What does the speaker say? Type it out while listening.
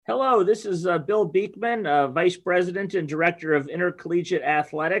Hello, this is Bill Beekman, Vice President and Director of Intercollegiate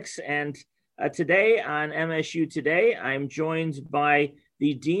Athletics. And today on MSU Today, I'm joined by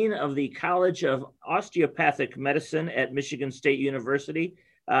the Dean of the College of Osteopathic Medicine at Michigan State University,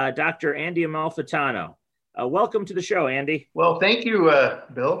 Dr. Andy Amalfitano. Welcome to the show, Andy. Well, thank you,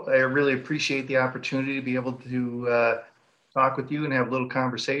 Bill. I really appreciate the opportunity to be able to talk with you and have a little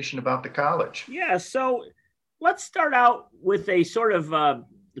conversation about the college. Yeah, so let's start out with a sort of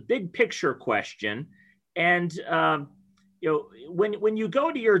the big picture question. And when you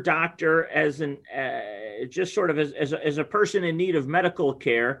go to your doctor as an just sort of as a person in need of medical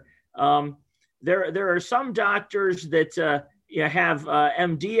care, there are some doctors that have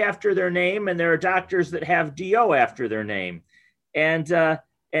MD after their name, and there are doctors that have DO after their name, and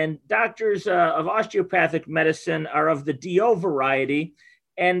doctors of osteopathic medicine are of the DO variety,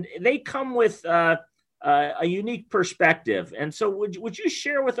 and they come with a unique perspective. And so would you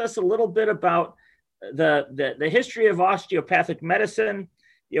share with us a little bit about the history of osteopathic medicine,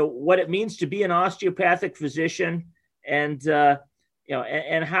 what it means to be an osteopathic physician, and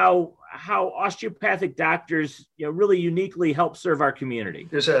how osteopathic doctors really uniquely help serve our community?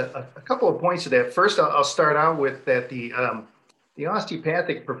 There's a couple of points to that. First, I'll start out with that the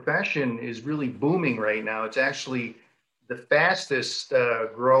osteopathic profession is really booming right now. It's actually the fastest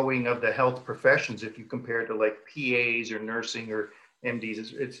growing of the health professions if you compare it to like PAs or nursing or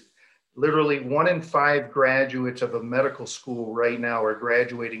MDs. It's literally 1 in 5 graduates of a medical school right now are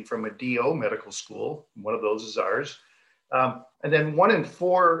graduating from a DO medical school. One of those is ours. And then 1 in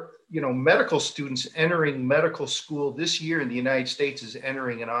 4, medical students entering medical school this year in the United States is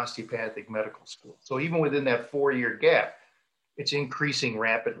entering an osteopathic medical school. So even within that 4-year gap, it's increasing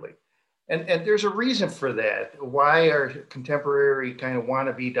rapidly. And there's a reason for that. Why are contemporary kind of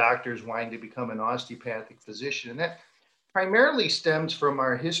wannabe doctors wanting to become an osteopathic physician? And that primarily stems from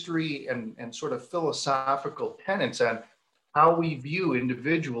our history and sort of philosophical tenets on how we view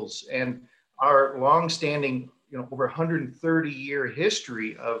individuals and our longstanding, over 130-year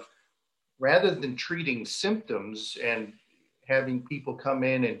history of, rather than treating symptoms and having people come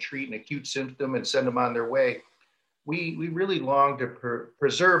in and treat an acute symptom and send them on their way, we really long to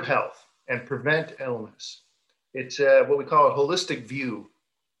preserve health and prevent illness. It's what we call a holistic view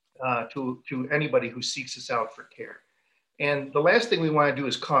to anybody who seeks us out for care. And the last thing we want to do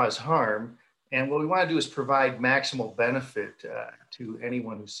is cause harm. And what we want to do is provide maximal benefit to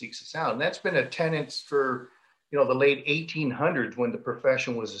anyone who seeks us out. And that's been a tenet for the late 1800s when the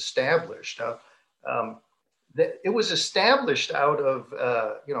profession was established. It was established out of,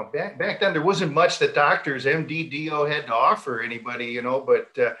 back then there wasn't much that doctors, MD, DO had to offer anybody,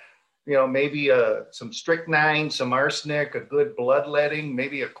 but maybe some strychnine, some arsenic, a good bloodletting,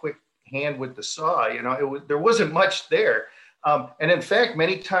 maybe a quick hand with the saw. There wasn't much there. And in fact,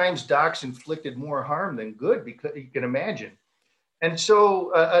 many times docs inflicted more harm than good, because you can imagine. And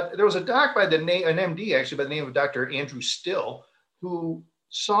so there was a doc an MD actually by the name of Dr. Andrew Still, who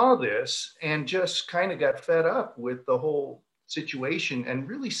saw this and just kind of got fed up with the whole situation and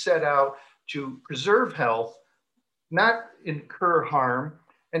really set out to preserve health, not incur harm,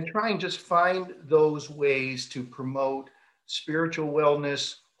 and try and just find those ways to promote spiritual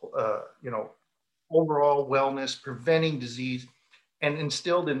wellness, overall wellness, preventing disease, and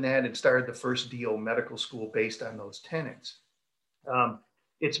instilled in that and started the first DO medical school based on those tenets.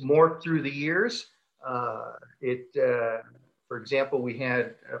 It's morphed through the years. For example, we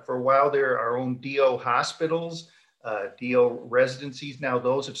had for a while there our own DO hospitals, DO residencies. Now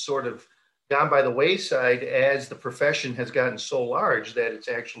those have sort of gone by the wayside as the profession has gotten so large that it's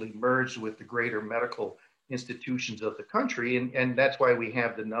actually merged with the greater medical institutions of the country. And that's why we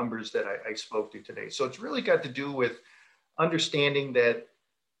have the numbers that I spoke to today. So it's really got to do with understanding that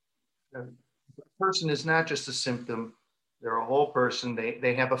the person is not just a symptom. They're a whole person.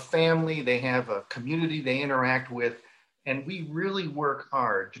 They have a family, they have a community they interact with. And we really work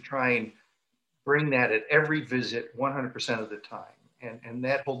hard to try and bring that at every visit 100% of the time. And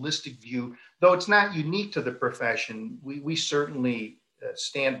that holistic view, though it's not unique to the profession, we certainly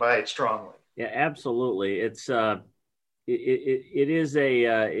stand by it strongly. Yeah, absolutely. It's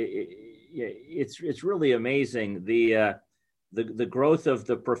really amazing the growth of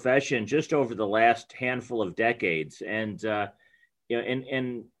the profession just over the last handful of decades, and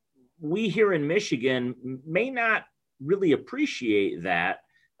we here in Michigan may not really appreciate that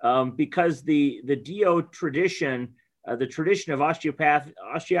because the DO tradition. The tradition of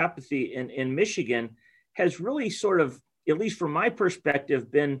osteopathy in Michigan has really sort of, at least from my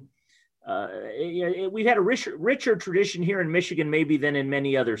perspective, been, we've had a richer tradition here in Michigan maybe than in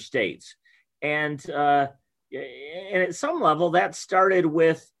many other states. And at some level that started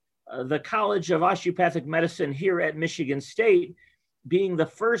with the College of Osteopathic Medicine here at Michigan State being the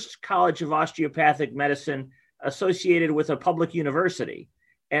first College of Osteopathic Medicine associated with a public university.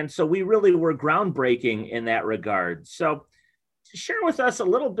 And so we really were groundbreaking in that regard. So share with us a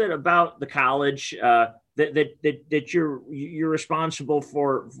little bit about the college that you're responsible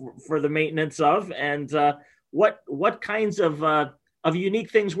for the maintenance of, and what kinds of unique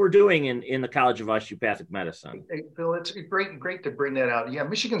things we're doing in the College of Osteopathic Medicine. Hey, Bill, it's great to bring that out. Yeah,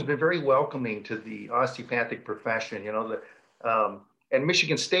 Michigan's been very welcoming to the osteopathic profession. And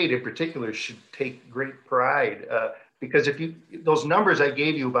Michigan State in particular should take great pride because those numbers I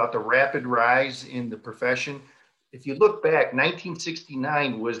gave you about the rapid rise in the profession, if you look back,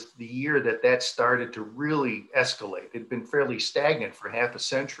 1969 was the year that started to really escalate. It had been fairly stagnant for half a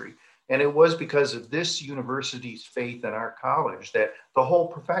century. And it was because of this university's faith in our college that the whole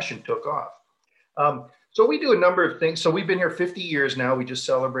profession took off. So we do a number of things. So we've been here 50 years now. We just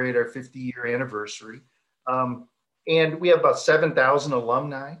celebrated our 50-year anniversary. And we have about 7,000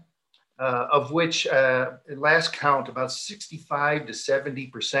 alumni, of which, at last count, about 65 to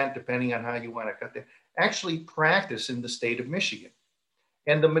 70%, depending on how you want to cut that, actually practice in the state of Michigan.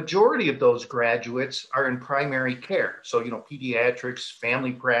 And the majority of those graduates are in primary care. So, pediatrics,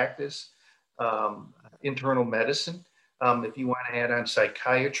 family practice, internal medicine. If you want to add on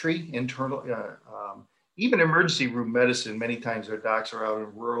psychiatry, even emergency room medicine, many times our docs are out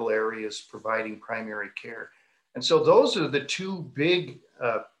in rural areas providing primary care. And so those are the two big,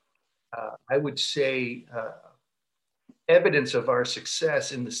 I would say, evidence of our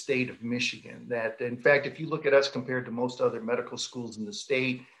success in the state of Michigan. That, in fact, if you look at us compared to most other medical schools in the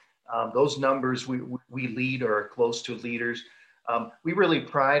state, those numbers we lead or are close to leaders. We really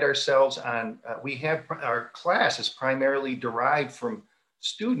pride ourselves on, our class is primarily derived from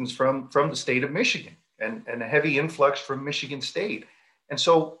students from the state of Michigan and a heavy influx from Michigan State. And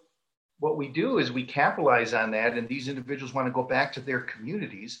so what we do is we capitalize on that, and these individuals want to go back to their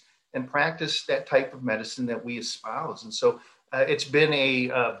communities and practice that type of medicine that we espouse. And so it's been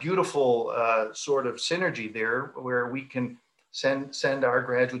a beautiful sort of synergy there where we can send our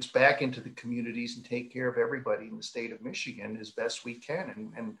graduates back into the communities and take care of everybody in the state of Michigan as best we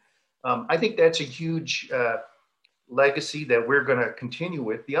can. And I think that's a huge legacy that we're going to continue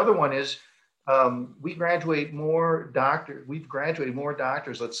with. The other one is we've graduated more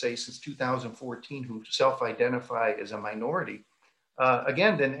doctors, let's say, since 2014 who self-identify as a minority.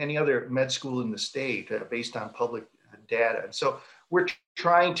 Again, than any other med school in the state based on public data. And so we're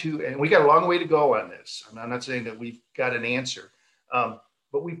trying to, and we got a long way to go on this. I'm not saying that we've got an answer,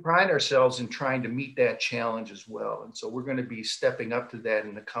 but we pride ourselves in trying to meet that challenge as well. And so we're going to be stepping up to that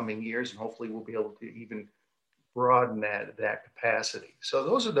in the coming years, and hopefully we'll be able to even broaden that capacity. So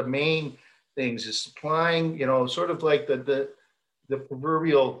those are the main things, is supplying, sort of like the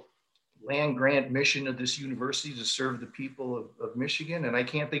proverbial land grant mission of this university to serve the people of Michigan. And I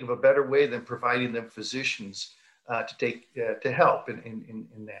can't think of a better way than providing them physicians to help in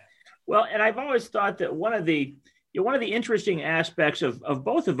that. Well, and I've always thought that one of the interesting aspects of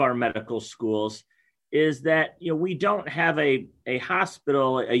both of our medical schools is that, we don't have a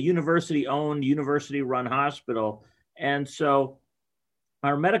hospital, a university-owned, university-run hospital. And so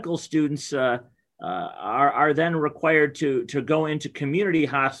our medical students are then required to go into community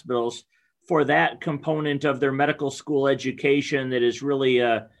hospitals for that component of their medical school education that is really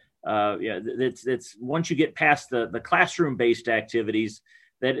that's once you get past the classroom-based activities,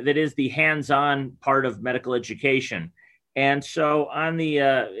 that is the hands-on part of medical education. And so on the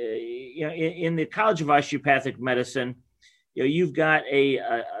in the College of Osteopathic Medicine, you've got a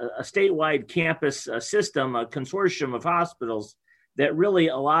statewide campus system, a consortium of hospitals that really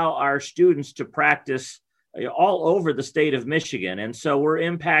allow our students to practice all over the state of Michigan. And so we're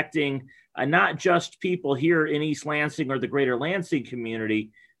impacting not just people here in East Lansing or the greater Lansing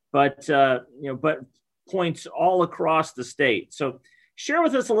community, but points all across the state. So share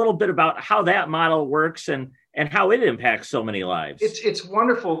with us a little bit about how that model works and how it impacts so many lives. It's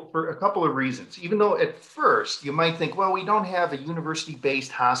wonderful for a couple of reasons. Even though at first you might think, well, we don't have a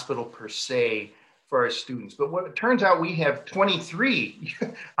university-based hospital per se for our students. But what it turns out, we have 23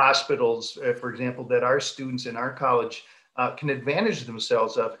 hospitals, for example, that our students in our college can advantage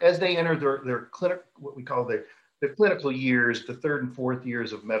themselves of as they enter their clinic, what we call the clinical years, the third and fourth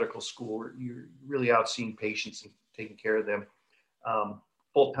years of medical school, where you're really out seeing patients and taking care of them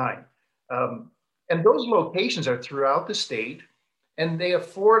full time. And those locations are throughout the state, and they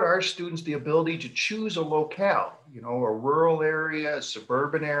afford our students the ability to choose a locale, a rural area, a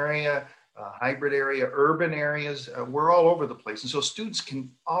suburban area, hybrid area, urban areas. We're all over the place. And so students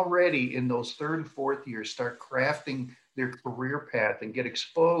can already in those third and fourth years start crafting their career path and get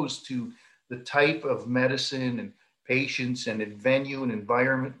exposed to the type of medicine and patients and venue and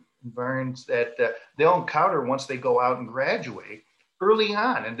environments that they'll encounter once they go out and graduate early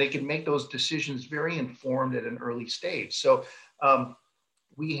on, and they can make those decisions very informed at an early stage. So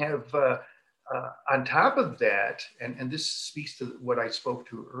we have, on top of that, and this speaks to what I spoke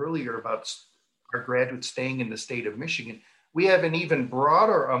to earlier about our graduates staying in the state of Michigan, we have an even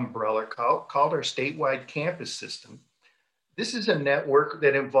broader umbrella called our statewide campus system. This is a network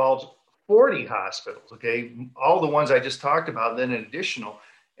that involves 40 hospitals, okay? All the ones I just talked about, then an additional.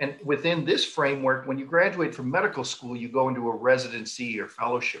 And within this framework, when you graduate from medical school, you go into a residency or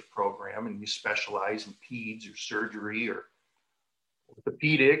fellowship program and you specialize in peds or surgery or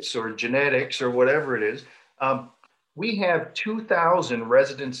orthopedics or genetics or whatever it is. We have 2,000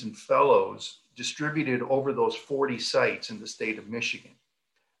 residents and fellows distributed over those 40 sites in the state of Michigan.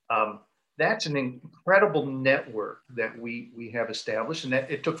 That's an incredible network that we have established, and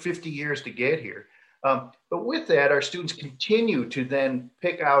that it took 50 years to get here. But with that, our students continue to then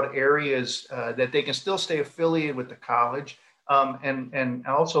pick out areas that they can still stay affiliated with the college and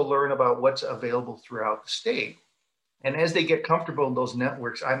also learn about what's available throughout the state. And as they get comfortable in those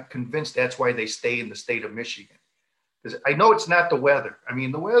networks, I'm convinced that's why they stay in the state of Michigan. Because I know it's not the weather. I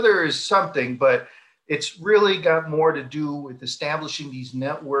mean, the weather is something, but it's really got more to do with establishing these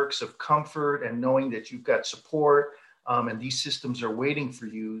networks of comfort and knowing that you've got support and these systems are waiting for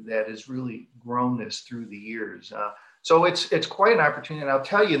you that has really grown this through the years. So it's quite an opportunity. And I'll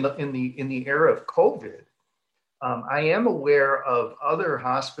tell you, in the era of COVID, I am aware of other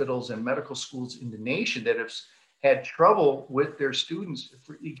hospitals and medical schools in the nation that have had trouble with their students.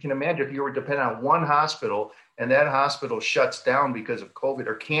 You can imagine if you were dependent on one hospital and that hospital shuts down because of COVID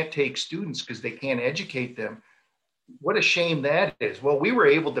or can't take students because they can't educate them. What a shame that is. Well, we were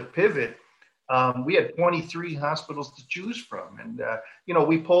able to pivot. We had 23 hospitals to choose from. And,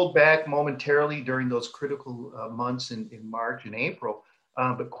 we pulled back momentarily during those critical months in March and April.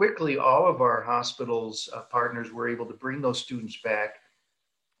 But quickly, all of our hospitals partners were able to bring those students back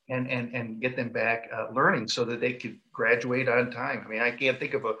and get them back learning so that they could graduate on time. I mean, I can't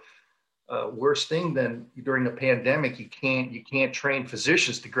think of a worse thing than during the pandemic. You can't train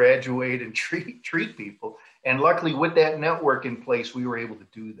physicians to graduate and treat people. And luckily, with that network in place, we were able to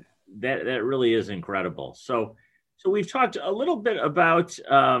do that. That really is incredible. So we've talked a little bit about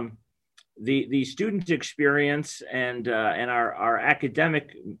the student experience and our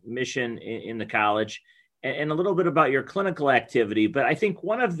academic mission in the college, and a little bit about your clinical activity. But I think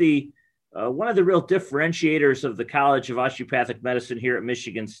one of the real differentiators of the College of Osteopathic Medicine here at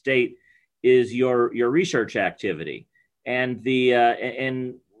Michigan State is your research activity, and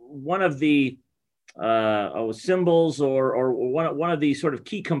one of the symbols or one of the sort of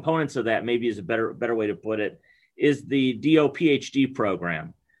key components of that, maybe is a better way to put it, is the DO PhD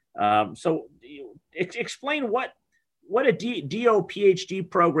program. So explain what a DO PhD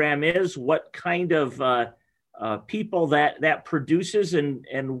program is, what kind of people that produces,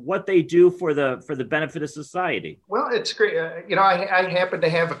 and what they do for the benefit of society. Well, it's great. I happen to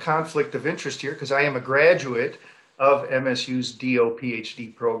have a conflict of interest here because I am a graduate of MSU's DO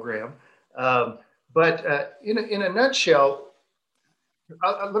PhD program. But in a nutshell,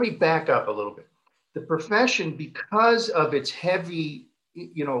 let me back up a little bit. The profession, because of its heavy,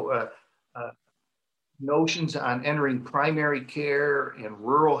 notions on entering primary care and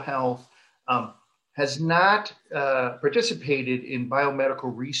rural health, has not participated in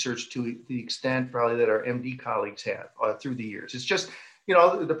biomedical research to the extent probably that our MD colleagues have through the years. It's just,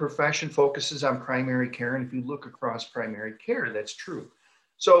 the profession focuses on primary care. And if you look across primary care, that's true.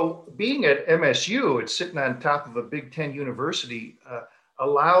 So being at MSU, it's sitting on top of a Big Ten university,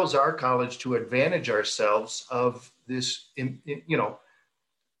 allows our college to advantage ourselves of this,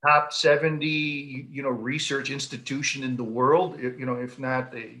 top 70, research institution in the world, if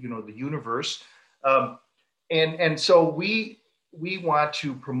not the universe. And so we want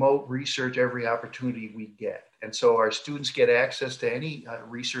to promote research every opportunity we get. And so our students get access to any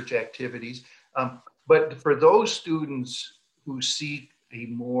research activities. But for those students who seek a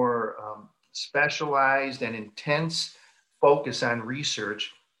more specialized and intense focus on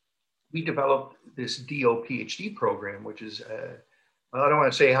research, we developed this DO PhD program, which is, I don't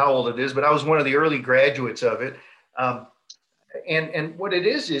want to say how old it is, but I was one of the early graduates of it. And what it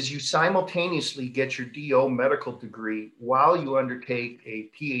is you simultaneously get your DO medical degree while you undertake a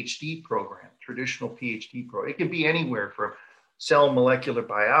PhD program, traditional PhD program. It can be anywhere from cell molecular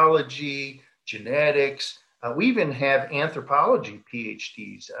biology, genetics. We even have anthropology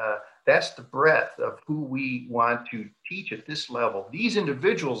PhDs. That's the breadth of who we want to teach at this level. These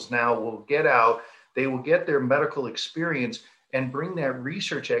individuals now will get out They will get their medical experience and bring that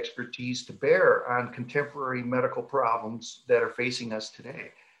research expertise to bear on contemporary medical problems that are facing us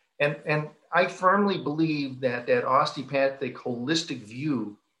today. And I firmly believe that that osteopathic holistic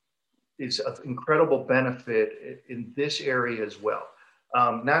view is of incredible benefit in this area as well.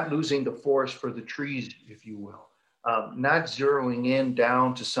 Not losing the forest for the trees, if you will. Not zeroing in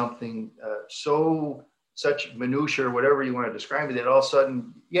down to something such minutia or whatever you want to describe it, that all of a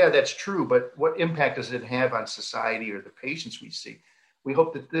sudden, yeah, that's true, but what impact does it have on society or the patients we see? We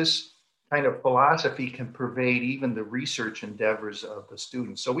hope that this kind of philosophy can pervade even the research endeavors of the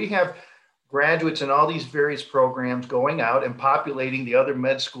students. So we have graduates in all these various programs going out and populating the other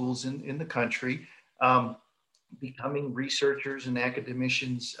med schools in the country, becoming researchers and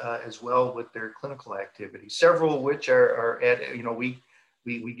academicians as well with their clinical activities, several of which are at,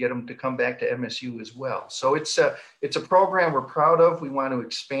 we get them to come back to MSU as well. So it's a program we're proud of. We want to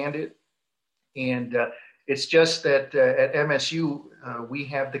expand it. And it's just that at MSU, we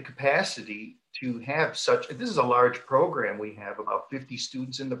have the capacity to have this is a large program. We have about 50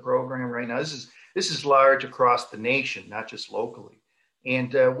 students in the program right now. This is large across the nation, not just locally.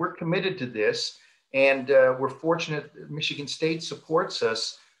 And we're committed to this. And we're fortunate that Michigan State supports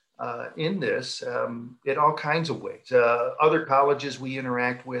us in this in all kinds of ways. Other colleges we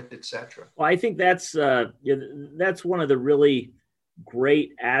interact with, et cetera. Well, I think that's one of the really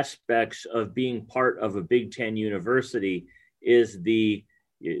great aspects of being part of a Big Ten university is the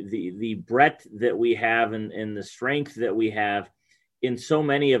breadth that we have and the strength that we have in so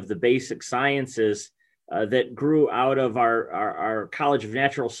many of the basic sciences that grew out of our College of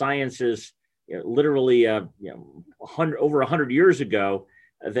Natural Sciences, literally over 100 years ago,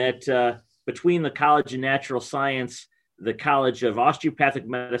 that between the College of Natural Science, the College of Osteopathic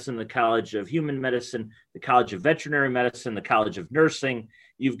Medicine, the College of Human Medicine, the College of Veterinary Medicine, the College of Nursing,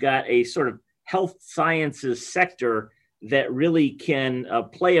 you've got a sort of health sciences sector that really can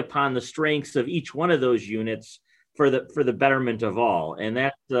play upon the strengths of each one of those units for the betterment of all. And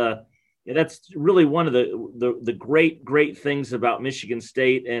that's really one of the great things about Michigan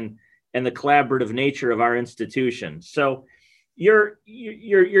State and the collaborative nature of our institution. So your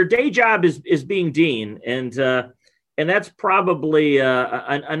day job is being dean, and that's probably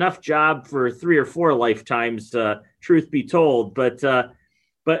enough job for 3 or 4 lifetimes, truth be told. But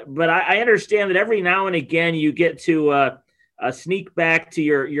I understand that every now and again you get to sneak back to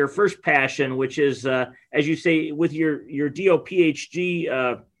your first passion, which is, as you say, with your DO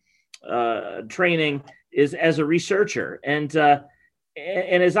PhD training, is as a researcher. And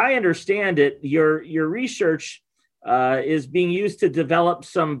as I understand it, your research is being used to develop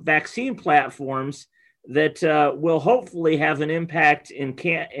some vaccine platforms that will hopefully have an impact in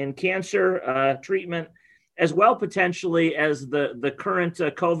cancer treatment, as well potentially as the current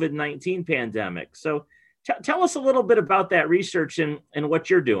COVID-19 pandemic. So tell us a little bit about that research and what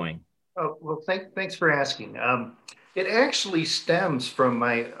you're doing. Oh, well, thanks for asking. It actually stems from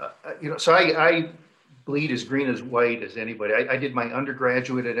my, so I bleed as green as white as anybody. I did my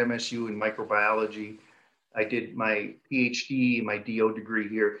undergraduate at MSU in microbiology. I did my PhD, my DO degree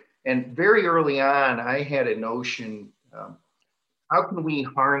here. And very early on, I had a notion, how can we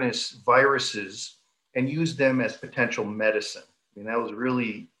harness viruses and use them as potential medicine? I mean, that was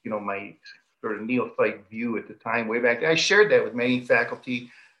really, my sort of neophyte view at the time, way back then. I shared that with many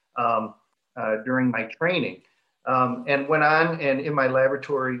faculty during my training. And went on and in my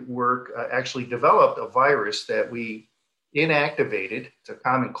laboratory work, actually developed a virus that we inactivated. It's a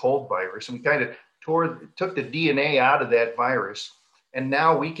common cold virus. And we kind of took the DNA out of that virus. And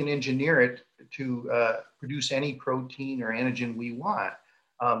now we can engineer it to produce any protein or antigen we want.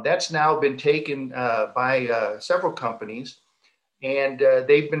 That's now been taken by several companies, and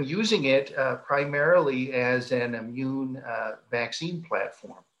they've been using it primarily as an immune vaccine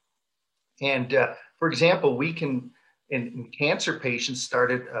platform. And for example, we can, in cancer patients,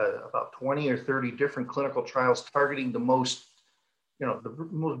 started about 20 or 30 different clinical trials targeting the most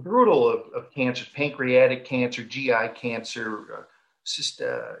brutal of cancers: pancreatic cancer, GI cancer,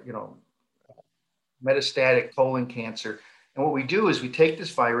 metastatic colon cancer. And what we do is we take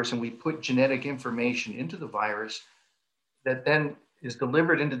this virus and we put genetic information into the virus that then is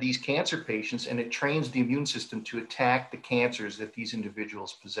delivered into these cancer patients, and it trains the immune system to attack the cancers that these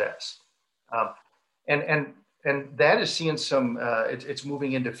individuals possess. And that is seeing some, it's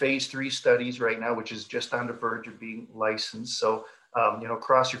moving into phase 3 studies right now, which is just on the verge of being licensed. So,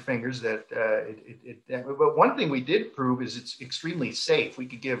 cross your fingers that but one thing we did prove is it's extremely safe. We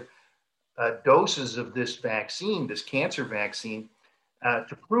could give doses of this vaccine, this cancer vaccine,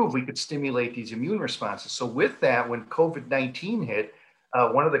 to prove we could stimulate these immune responses. So with that, when COVID-19 hit,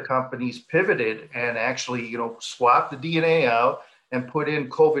 one of the companies pivoted and actually, swapped the DNA out and put in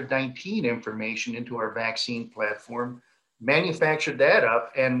COVID-19 information into our vaccine platform, manufactured that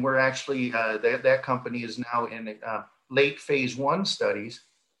up, and we're actually, that company is now in late phase 1 studies,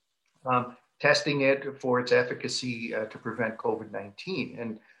 testing it for its efficacy to prevent COVID-19.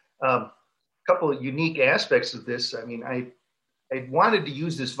 And a couple of unique aspects of this. I mean, I wanted to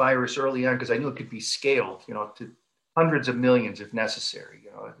use this virus early on because I knew it could be scaled, to hundreds of millions if necessary.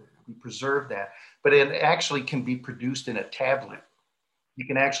 We preserve that, but it actually can be produced in a tablet. You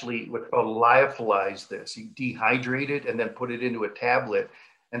can actually what's called lyophilize this. You dehydrate it and then put it into a tablet.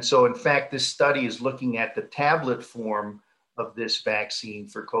 And so, in fact, this study is looking at the tablet form of this vaccine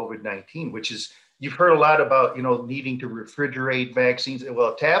for COVID-19, which is, you've heard a lot about, needing to refrigerate vaccines.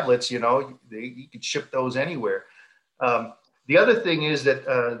 Well, tablets, you can ship those anywhere. The other thing is that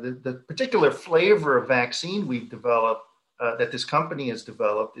the particular flavor of vaccine we've developed, that this company has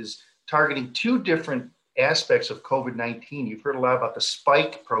developed, is targeting 2 different aspects of COVID-19. You've heard a lot about the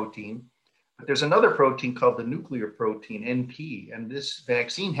spike protein, but there's another protein called the nuclear protein, NP, and this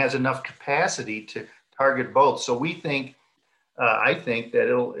vaccine has enough capacity to target both. So we think, I think that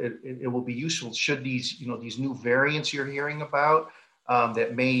it will be useful should these, these new variants you're hearing about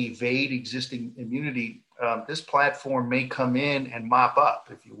that may evade existing immunity, this platform may come in and mop up,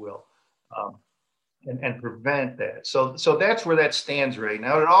 if you will, and prevent that. So that's where that stands right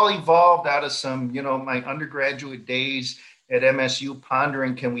now. It all evolved out of some, my undergraduate days at MSU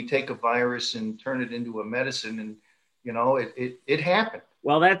pondering, can we take a virus and turn it into a medicine? And, it happened.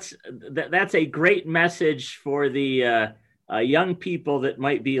 Well, that's a great message for the young people that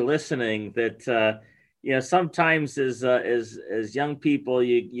might be listening, that, sometimes as young people,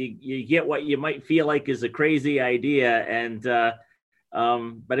 you get what you might feel like is a crazy idea. And,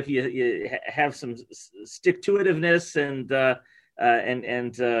 but if you have some stick-to-itiveness and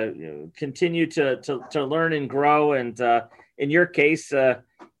continue to learn and grow, and in your case,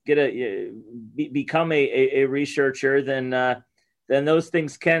 become a researcher, then those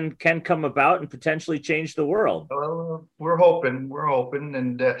things can come about and potentially change the world. Well, we're hoping, and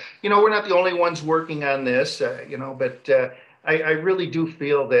we're not the only ones working on this, but I really do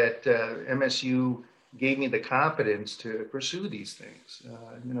feel that MSU gave me the confidence to pursue these things.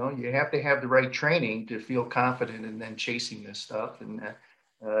 You have to have the right training to feel confident in then chasing this stuff. And,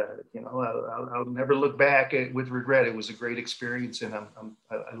 I'll never look back with regret. It was a great experience, and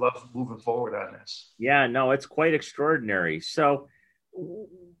I love moving forward on this. Yeah, no, it's quite extraordinary. So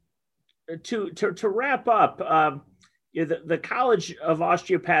to wrap up, the College of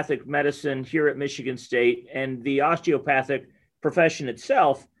Osteopathic Medicine here at Michigan State and the osteopathic profession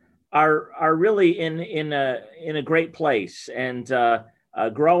itself are really in a great place, and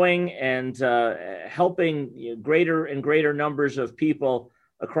growing and helping greater and greater numbers of people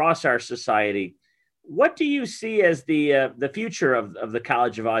across our society. What do you see as the future of the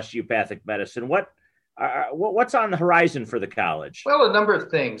College of Osteopathic Medicine? What's on the horizon for the college? Well, a number of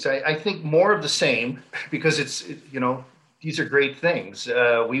things. I think more of the same, because these are great things.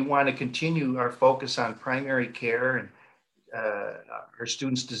 We want to continue our focus on primary care, and our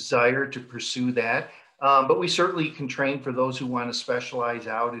students' desire to pursue that. But we certainly can train for those who want to specialize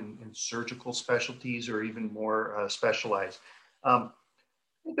out in surgical specialties or even more specialized. I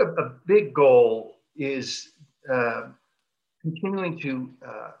think a big goal is continuing to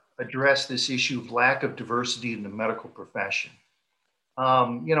address this issue of lack of diversity in the medical profession.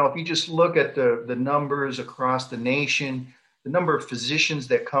 If you just look at the numbers across the nation, the number of physicians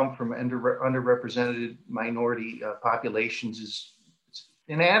that come from underrepresented minority populations is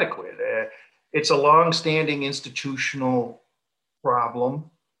inadequate. It's a long-standing institutional problem.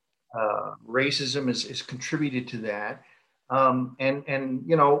 Racism has contributed to that. I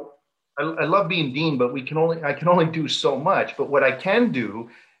love being dean, but I can only do so much. But what I can do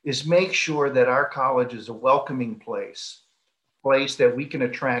is make sure that our college is a welcoming place that we can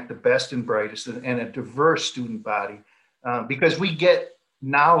attract the best and brightest and a diverse student body, because we get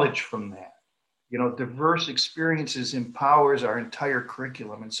knowledge from that. Diverse experiences empowers our entire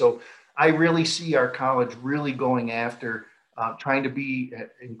curriculum. And so I really see our college really going after trying to be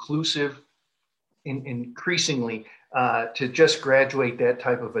inclusive increasingly to just graduate that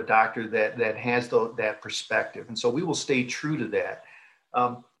type of a doctor that has that perspective. And so we will stay true to that.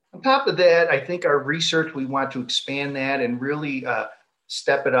 On top of that, I think our research, we want to expand that and really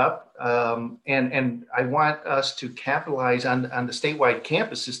step it up. And I want us to capitalize on the statewide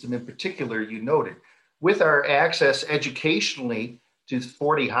campus system in particular, you noted. With our access educationally to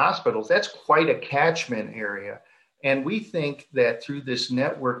 40 hospitals, that's quite a catchment area. And we think that through this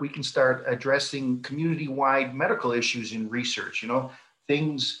network, we can start addressing community-wide medical issues in research,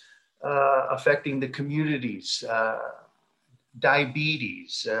 things affecting the communities,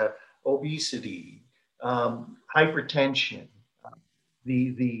 diabetes, obesity, hypertension,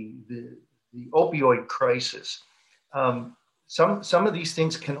 the opioid crisis. Some of these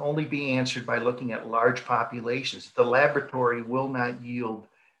things can only be answered by looking at large populations. The laboratory will not yield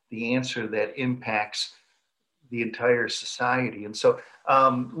the answer that impacts the entire society. And so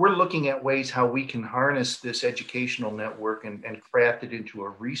we're looking at ways how we can harness this educational network and craft it into a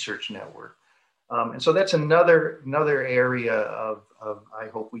research network. And so that's another area of I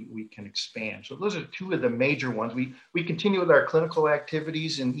hope we can expand. So those are two of the major ones. We continue with our clinical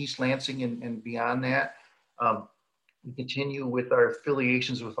activities in East Lansing and beyond that. We continue with our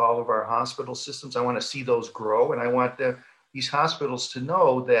affiliations with all of our hospital systems. I want to see those grow, and I want these hospitals to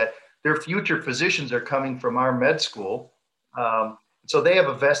know that their future physicians are coming from our med school. So they have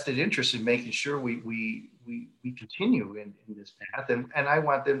a vested interest in making sure we continue in this path. And I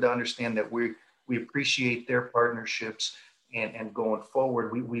want them to understand that we appreciate their partnerships, and going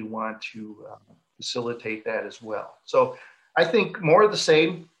forward, we want to facilitate that as well. So I think more of the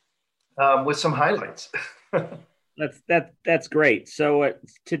same with some highlights. That's great. So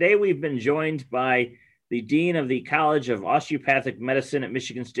today we've been joined by the Dean of the College of Osteopathic Medicine at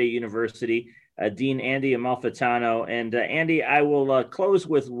Michigan State University, Dean Andy Amalfitano. And Andy, I will close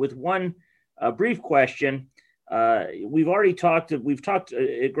with one brief question. We've talked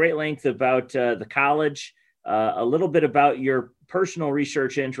at great length about the college, a little bit about your personal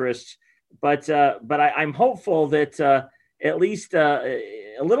research interests, but I'm hopeful that at least a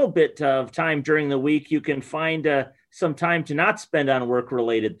little bit of time during the week you can find some time to not spend on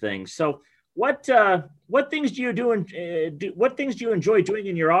work-related things. So what things do you do? What things do you enjoy doing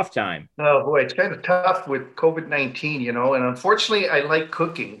in your off time? Oh boy, it's kind of tough with COVID-19, and unfortunately, I like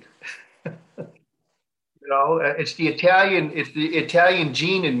cooking. It's the Italian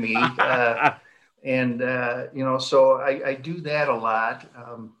gene in me, so I do that a lot.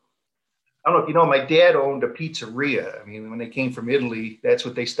 I don't know if you know, my dad owned a pizzeria. I mean, when they came from Italy, that's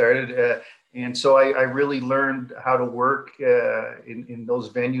what they started. And so I really learned how to work in those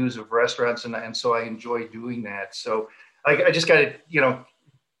venues of restaurants. And so I enjoy doing that. So I just got to,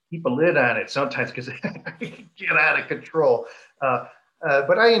 keep a lid on it sometimes because it can get out of control.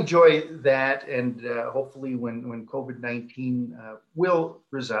 But I enjoy that. And hopefully when COVID-19 will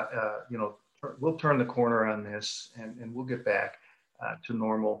we'll turn the corner on this and we'll get back to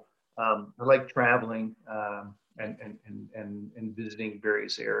normal. I like traveling and visiting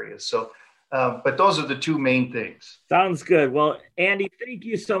various areas. So, but those are the two main things. Sounds good. Well, Andy, thank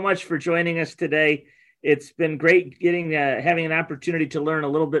you so much for joining us today. It's been great having an opportunity to learn a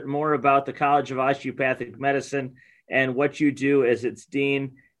little bit more about the College of Osteopathic Medicine and what you do as its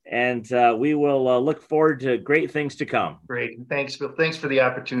dean. And we will look forward to great things to come. Great. Thanks, Phil. Thanks for the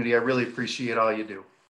opportunity. I really appreciate all you do.